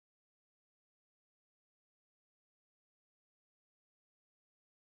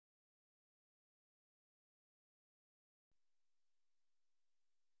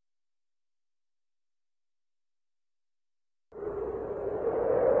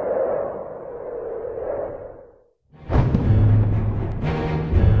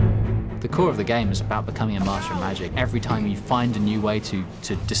The core of the game is about becoming a master of magic. Every time you find a new way to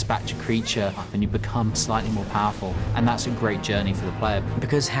dispatch a creature, and you become slightly more powerful, and that's a great journey for the player.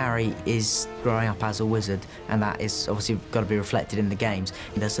 Because Harry is growing up as a wizard, and that is obviously got to be reflected in the games,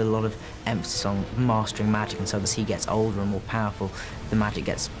 there's a lot of emphasis on mastering magic, and so as he gets older and more powerful, the magic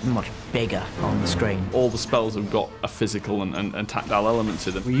gets much bigger on the screen. All the spells have got a physical and tactile element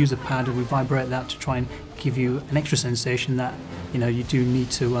to them. We use a pad and we vibrate that to try and give you an extra sensation that you do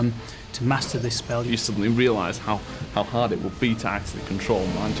need to master this spell. You suddenly realise how hard it will be to actually control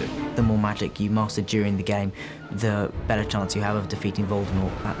magic. The more magic you master during the game, the better chance you have of defeating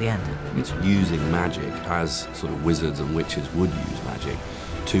Voldemort at the end. It's using magic as sort of wizards and witches would use magic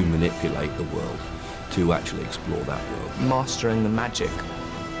to manipulate the world, to actually explore that world. Mastering the magic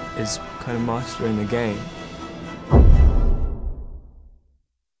is kind of mastering the game.